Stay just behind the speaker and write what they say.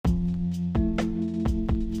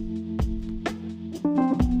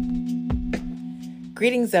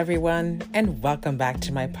Greetings, everyone, and welcome back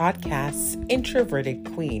to my podcast, Introverted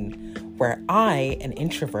Queen, where I, an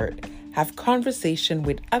introvert, have conversation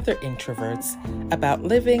with other introverts about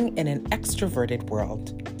living in an extroverted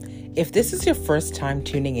world. If this is your first time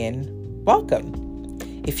tuning in, welcome.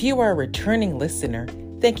 If you are a returning listener,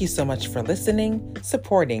 thank you so much for listening,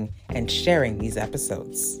 supporting, and sharing these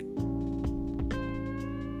episodes.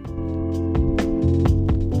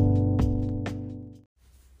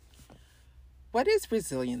 What is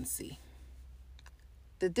resiliency?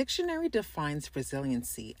 The dictionary defines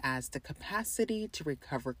resiliency as the capacity to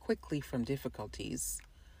recover quickly from difficulties,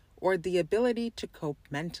 or the ability to cope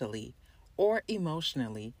mentally or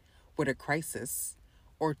emotionally with a crisis,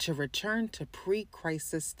 or to return to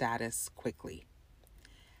pre-crisis status quickly.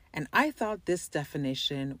 And I thought this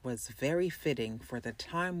definition was very fitting for the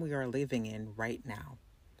time we are living in right now.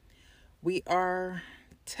 We are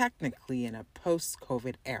technically in a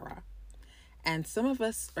post-COVID era, and some of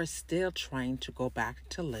us are still trying to go back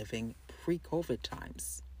to living pre-COVID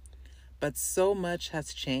times. But so much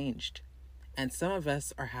has changed, and some of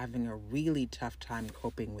us are having a really tough time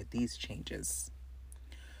coping with these changes.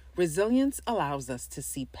 Resilience allows us to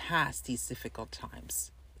see past these difficult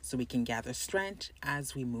times so we can gather strength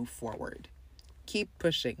as we move forward. Keep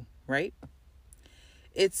pushing, right?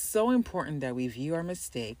 It's so important that we view our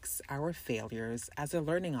mistakes, our failures, as a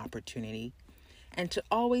learning opportunity, and to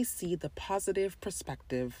always see the positive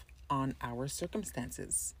perspective on our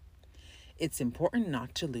circumstances. It's important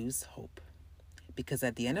not to lose hope, because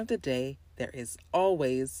at the end of the day, there is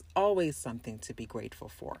always something to be grateful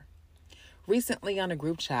for. Recently on a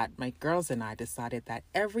group chat, my girls and I decided that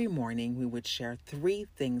every morning we would share 3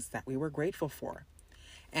 things that we were grateful for.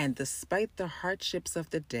 And despite the hardships of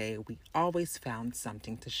the day, we always found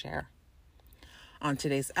something to share. On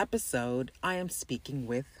today's episode, I am speaking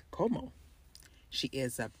with Como. She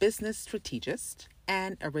is a business strategist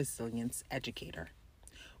and a resilience educator.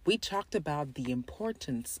 We talked about the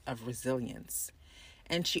importance of resilience,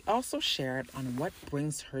 and she also shared on what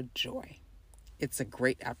brings her joy. It's a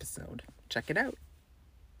great episode. Check it out.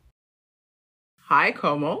 Hi,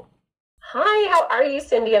 Como. Hi, how are you,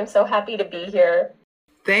 Cindy? I'm so happy to be here.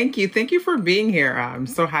 Thank you. Thank you for being here. I'm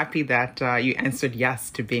so happy that you answered yes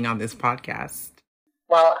to being on this podcast.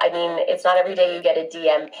 Well, I mean, it's not every day you get a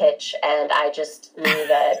DM pitch, and I just knew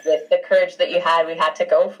that with the courage that you had, we had to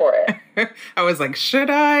go for it. I was like, should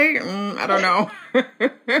I? I don't know.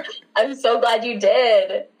 I'm so glad you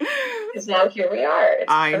did, because now here we are.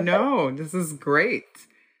 I know. This is great.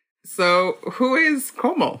 So who is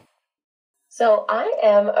Como? So I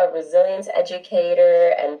am a resilience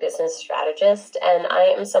educator and business strategist, and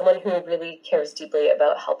I am someone who really cares deeply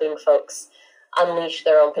about helping folks unleash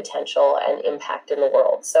their own potential and impact in the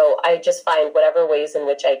world. So I just find whatever ways in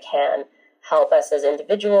which I can help us as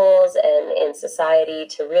individuals and in society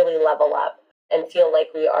to really level up and feel like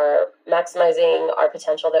we are maximizing our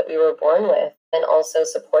potential that we were born with, and also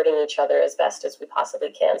supporting each other as best as we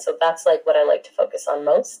possibly can. So that's like what I like to focus on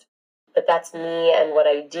most. But that's me and what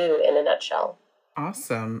I do in a nutshell.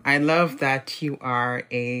 Awesome. I love that you are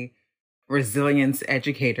a resilience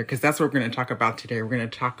educator, because that's what we're going to talk about today. We're going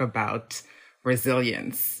to talk about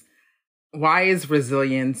resilience. Why is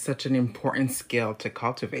resilience such an important skill to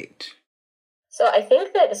cultivate? So I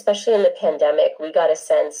think that especially in the pandemic, we got a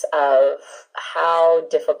sense of how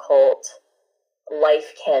difficult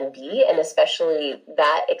life can be. And especially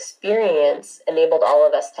that experience enabled all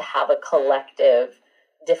of us to have a collective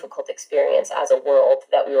difficult experience as a world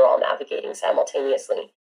that we were all navigating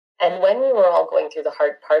simultaneously. And when we were all going through the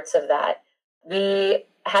hard parts of that, we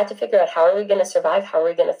had to figure out, how are we going to survive? How are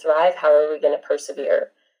we going to thrive? How are we going to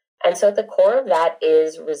persevere? And so at the core of that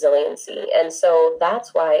is resiliency. And so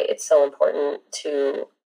that's why it's so important to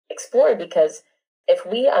explore, because if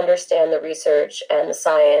we understand the research and the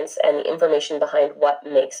science and the information behind what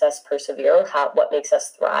makes us persevere, what makes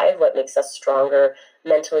us thrive, what makes us stronger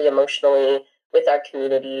mentally, emotionally, with our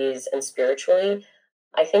communities and spiritually,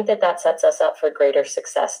 I think that sets us up for greater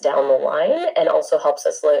success down the line, and also helps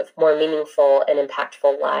us live more meaningful and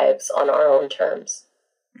impactful lives on our own terms.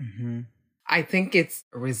 Mm-hmm. I think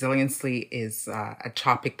resiliency is a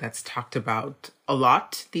topic that's talked about a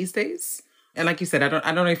lot these days. And like you said, I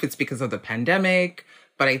don't know if it's because of the pandemic,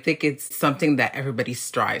 but I think it's something that everybody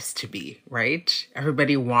strives to be, right?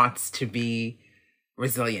 Everybody wants to be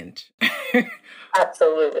resilient.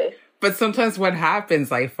 Absolutely. But sometimes what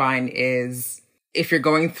happens, I find, is if you're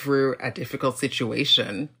going through a difficult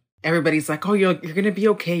situation, everybody's like, oh, you're going to be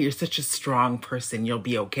okay. You're such a strong person. You'll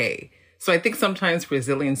be okay. So I think sometimes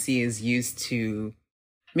resiliency is used to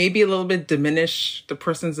maybe a little bit diminish the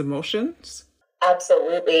person's emotions.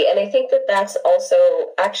 Absolutely. And I think that that's also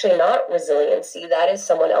actually not resiliency. That is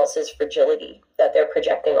someone else's fragility that they're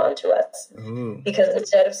projecting onto us. Ooh. Because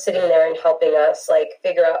instead of sitting there and helping us like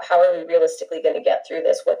figure out how are we realistically going to get through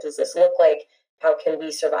this? What does this look like? How can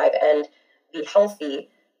we survive and be healthy?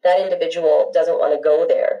 That individual doesn't want to go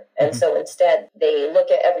there. And so instead they look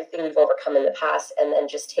at everything you've overcome in the past and then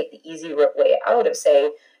just take the easy way out of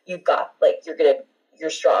saying, you've got, like, you're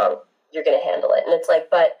strong, you're going to handle it. And it's like,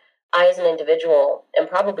 but I, as an individual, am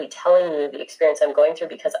probably telling you the experience I'm going through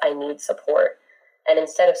because I need support. And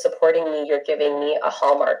instead of supporting me, you're giving me a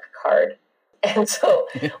Hallmark card. And so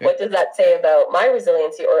what does that say about my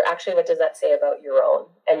resiliency? Or actually, what does that say about your own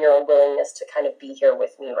and your own willingness to kind of be here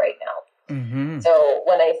with me right now? Mm-hmm. So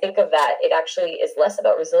when I think of that, it actually is less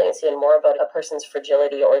about resiliency and more about a person's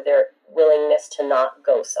fragility or their willingness to not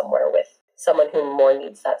go somewhere with someone who more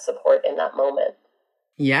needs that support in that moment.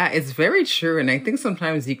 Yeah, it's very true. And I think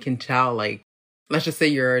sometimes you can tell, like, let's just say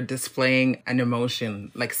you're displaying an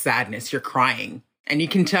emotion like sadness, you're crying, and you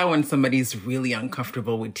can tell when somebody's really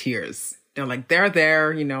uncomfortable with tears. They're like, they're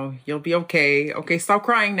there, you'll be okay. Okay, stop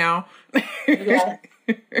crying now. Yeah.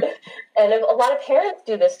 And a lot of parents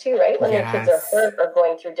do this too, right? When their kids are hurt or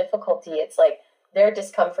going through difficulty, it's like their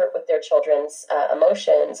discomfort with their children's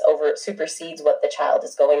emotions supersedes what the child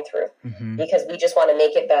is going through, because we just want to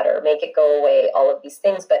make it better, make it go away, all of these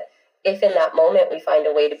things. But if in that moment we find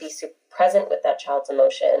a way to be present with that child's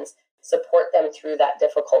emotions, support them through that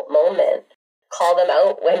difficult moment, call them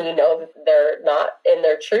out when you know that they're not in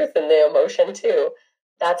their truth and the emotion too,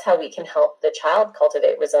 that's how we can help the child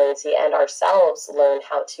cultivate resiliency and ourselves learn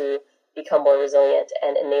how to become more resilient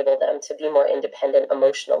and enable them to be more independent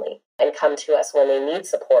emotionally and come to us when they need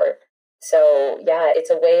support. So yeah,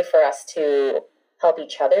 it's a way for us to help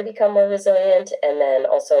each other become more resilient and then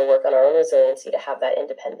also work on our own resiliency to have that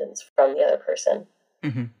independence from the other person.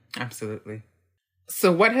 Mm-hmm. Absolutely.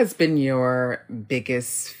 So what has been your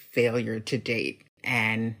biggest failure to date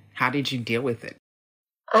and how did you deal with it?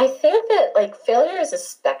 I think that like failure is a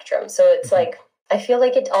spectrum. So it's like, I feel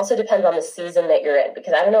like it also depends on the season that you're in,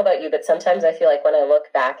 because I don't know about you, but sometimes I feel like when I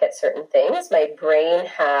look back at certain things, my brain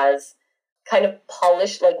has kind of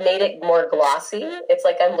polished, like made it more glossy. It's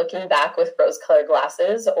like I'm looking back with rose-colored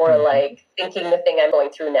glasses, or like thinking the thing I'm going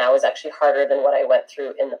through now is actually harder than what I went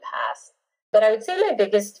through in the past. But I would say my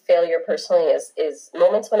biggest failure personally is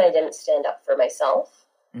moments when I didn't stand up for myself,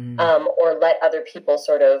 or let other people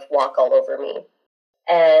sort of walk all over me.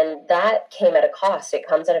 And that came at a cost. It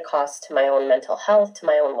comes at a cost to my own mental health, to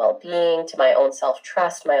my own well-being, to my own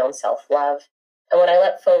self-trust, my own self-love. And when I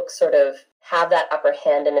let folks sort of have that upper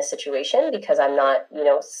hand in a situation because I'm not,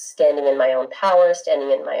 standing in my own power,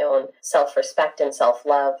 standing in my own self-respect and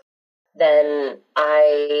self-love, then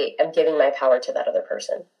I am giving my power to that other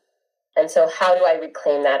person. And so how do I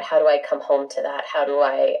reclaim that? How do I come home to that? How do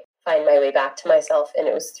I find my way back to myself? And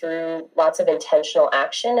it was through lots of intentional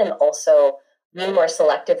action and also being more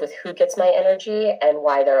selective with who gets my energy and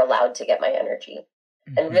why they're allowed to get my energy.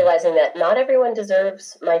 And realizing that not everyone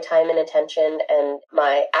deserves my time and attention and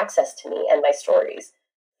my access to me and my stories,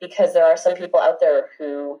 because there are some people out there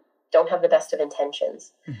who don't have the best of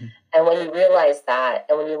intentions. And when you realize that,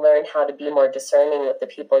 and when you learn how to be more discerning with the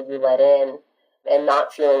people you let in, and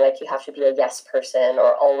not feeling like you have to be a yes person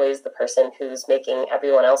or always the person who's making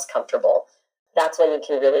everyone else comfortable, that's when you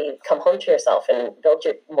can really come home to yourself and build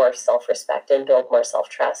your more self-respect and build more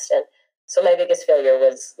self-trust. And so my biggest failure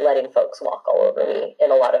was letting folks walk all over me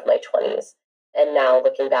in a lot of my 20s. And now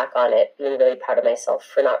looking back on it, being really proud of myself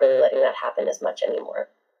for not really letting that happen as much anymore.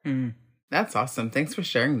 That's awesome. Thanks for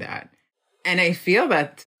sharing that. And I feel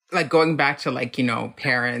that, like, going back to, like,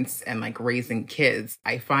 parents and, like, raising kids,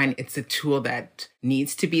 I find it's a tool that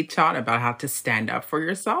needs to be taught about how to stand up for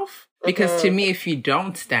yourself. Because to me, if you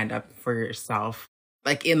don't stand up for yourself,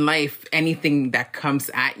 like in life, anything that comes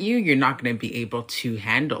at you, you're not going to be able to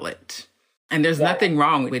handle it. And there's nothing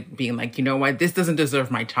wrong with being like, you know what, this doesn't deserve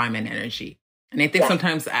my time and energy. And I think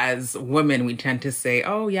sometimes as women, we tend to say,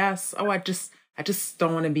 oh, yes, I just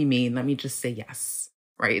don't want to be mean. Let me just say yes.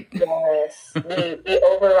 Right? Yes. We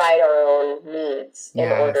override our own needs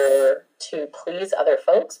in order to please other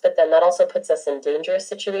folks. But then that also puts us in dangerous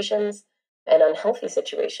situations and unhealthy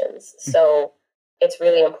situations. So it's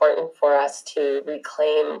really important for us to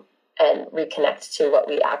reclaim and reconnect to what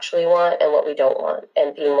we actually want and what we don't want,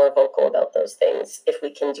 and being more vocal about those things if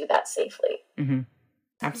we can do that safely.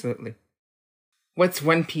 Absolutely. What's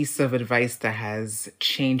one piece of advice that has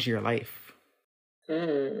changed your life?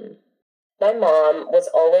 My mom was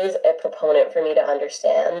always a proponent for me to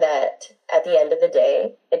understand that at the end of the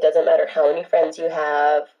day, it doesn't matter how many friends you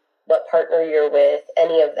have, what partner you're with,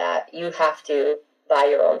 any of that, you have to buy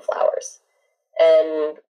your own flowers.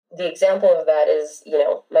 And the example of that is,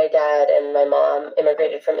 my dad and my mom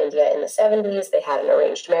immigrated from India in the 70s. They had an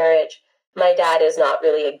arranged marriage. My dad is not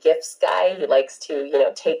really a gifts guy. He likes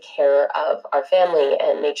to, take care of our family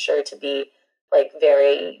and make sure to be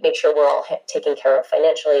make sure we're all taken care of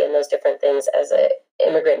financially and those different things as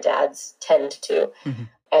immigrant dads tend to. Mm-hmm.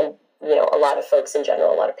 And, a lot of folks in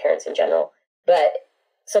general, a lot of parents in general. But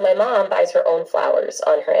so my mom buys her own flowers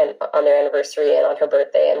on their anniversary and on her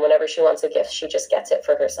birthday, and whenever she wants a gift, she just gets it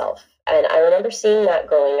for herself. And I remember seeing that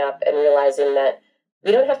growing up and realizing that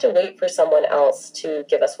we don't have to wait for someone else to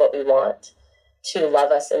give us what we want, to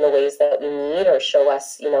love us in the ways that we need or show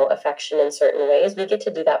us, affection in certain ways. We get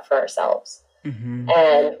to do that for ourselves. Mm-hmm.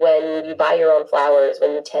 And when you buy your own flowers,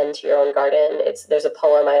 when you tend to your own garden, there's a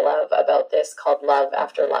poem I love about this called Love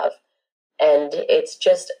After Love. And it's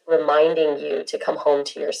just reminding you to come home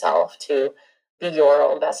to yourself, to be your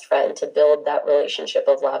own best friend, to build that relationship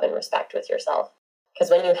of love and respect with yourself. Because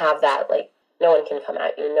when you have that, no one can come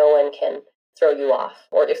at you. No one can throw you off.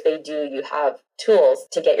 Or if they do, you have tools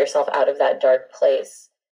to get yourself out of that dark place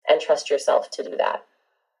and trust yourself to do that.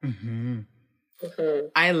 Mm-hmm. Mm-hmm.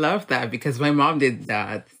 I love that because my mom did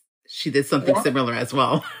that. She did something similar as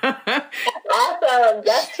well. Awesome.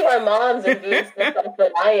 Yes to our moms and being so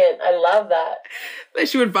self-reliant. I love that.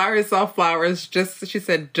 She would buy herself flowers she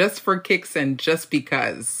said, just for kicks and just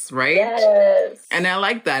because, right? Yes. And I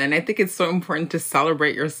like that. And I think it's so important to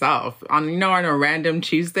celebrate yourself. On a random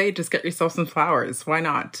Tuesday, just get yourself some flowers. Why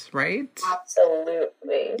not, right?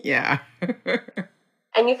 Absolutely. Yeah.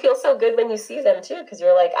 And you feel so good when you see them, too, because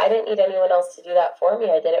you're like, I didn't need anyone else to do that for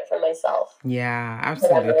me. I did it for myself. Yeah,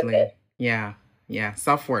 absolutely. Yeah. Yeah.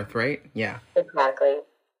 Self-worth, right? Yeah. Exactly.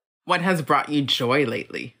 What has brought you joy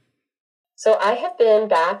lately? So I have been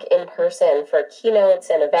back in person for keynotes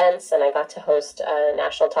and events, and I got to host a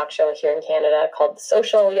national talk show here in Canada called The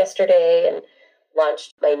Social yesterday, and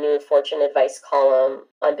launched my new Fortune Advice column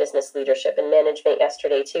on business leadership and management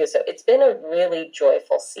yesterday, too. So it's been a really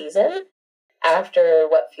joyful season after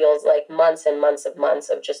what feels like months and months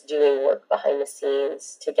of just doing work behind the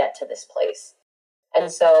scenes to get to this place.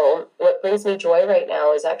 And so what brings me joy right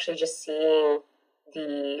now is actually just seeing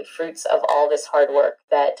the fruits of all this hard work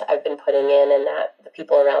that I've been putting in and that the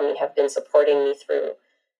people around me have been supporting me through.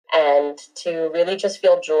 And to really just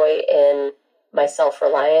feel joy in my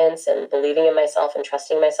self-reliance and believing in myself and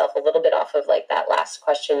trusting myself a little bit off of that last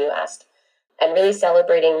question you asked. And really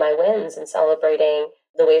celebrating my wins and celebrating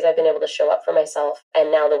the ways I've been able to show up for myself,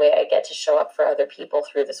 and now the way I get to show up for other people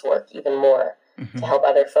through this work even more, to help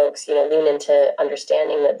other folks, lean into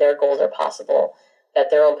understanding that their goals are possible, that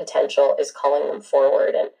their own potential is calling them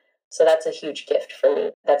forward. And so that's a huge gift for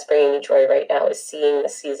me. That's bringing me joy right now, is seeing the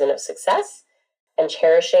season of success and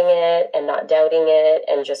cherishing it and not doubting it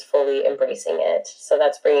and just fully embracing it. So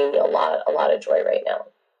that's bringing me a lot of joy right now.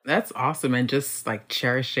 That's awesome. And just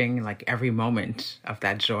cherishing every moment of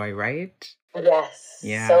that joy, right? Yes.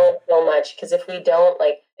 Yeah. So much. Because if we don't,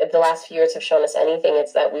 if the last few years have shown us anything,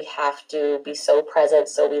 it's that we have to be so present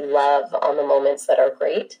so we love on the moments that are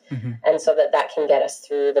great. Mm-hmm. And so that can get us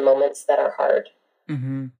through the moments that are hard.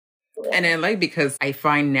 Mm-hmm. Yeah. And I because I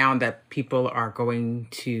find now that people are going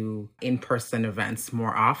to in-person events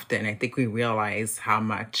more often. I think we realize how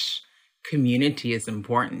much community is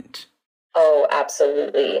important. Oh,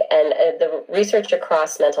 absolutely. And the research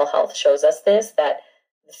across mental health shows us this, that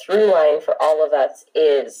the through line for all of us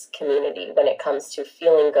is community when it comes to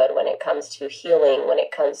feeling good, when it comes to healing, when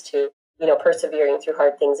it comes to, persevering through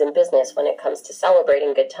hard things in business, when it comes to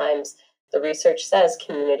celebrating good times. The research says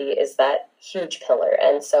community is that huge pillar.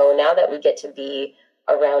 And so now that we get to be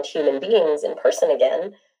around human beings in person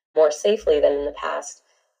again, more safely than in the past,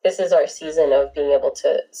 this is our season of being able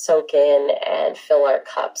to soak in and fill our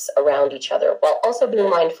cups around each other while also being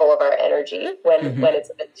mindful of our energy when it's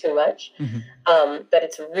a bit too much. Mm-hmm. But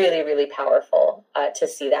it's really, really powerful to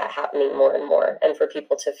see that happening more and more, and for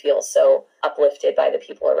people to feel so uplifted by the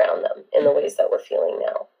people around them in the ways that we're feeling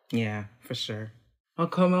now. Yeah, for sure. Well,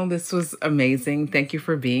 Komal, this was amazing. Thank you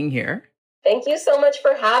for being here. Thank you so much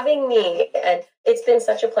for having me. And it's been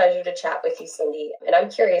such a pleasure to chat with you, Cindy. And I'm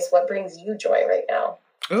curious, what brings you joy right now?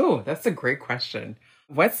 Oh, that's a great question.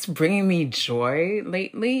 What's bringing me joy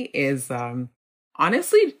lately is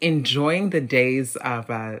honestly enjoying the days of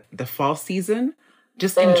the fall season,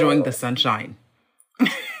 just enjoying the sunshine.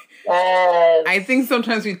 Yes. I think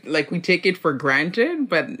sometimes we take it for granted,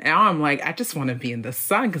 but now I'm I just want to be in the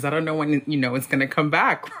sun because I don't know when, it's going to come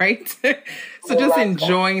back, right? So just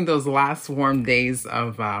enjoying those last warm days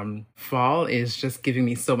of fall is just giving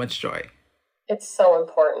me so much joy. It's so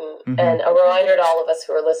important. And a reminder to all of us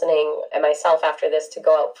who are listening, and myself after this, to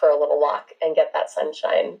go out for a little walk and get that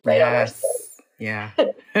sunshine right on our skin. Yeah.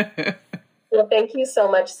 Well, thank you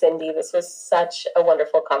so much, Cindy. This was such a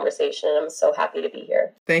wonderful conversation, and I'm so happy to be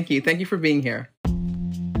here. Thank you. Thank you for being here.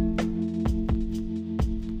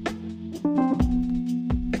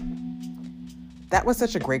 That was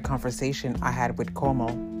such a great conversation I had with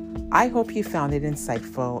Komal. I hope you found it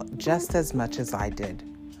insightful just as much as I did.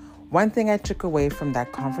 One thing I took away from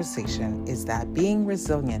that conversation is that being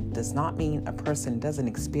resilient does not mean a person doesn't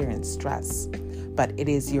experience stress, but it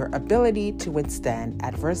is your ability to withstand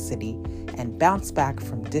adversity and bounce back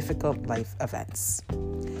from difficult life events.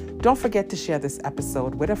 Don't forget to share this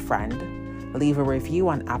episode with a friend, leave a review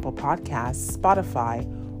on Apple Podcasts, Spotify,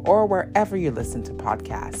 or wherever you listen to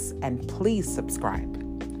podcasts, and please subscribe.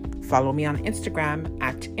 Follow me on Instagram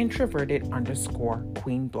at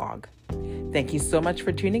introverted_queenblog. Thank you so much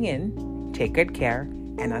for tuning in. Take good care,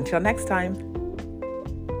 and until next time.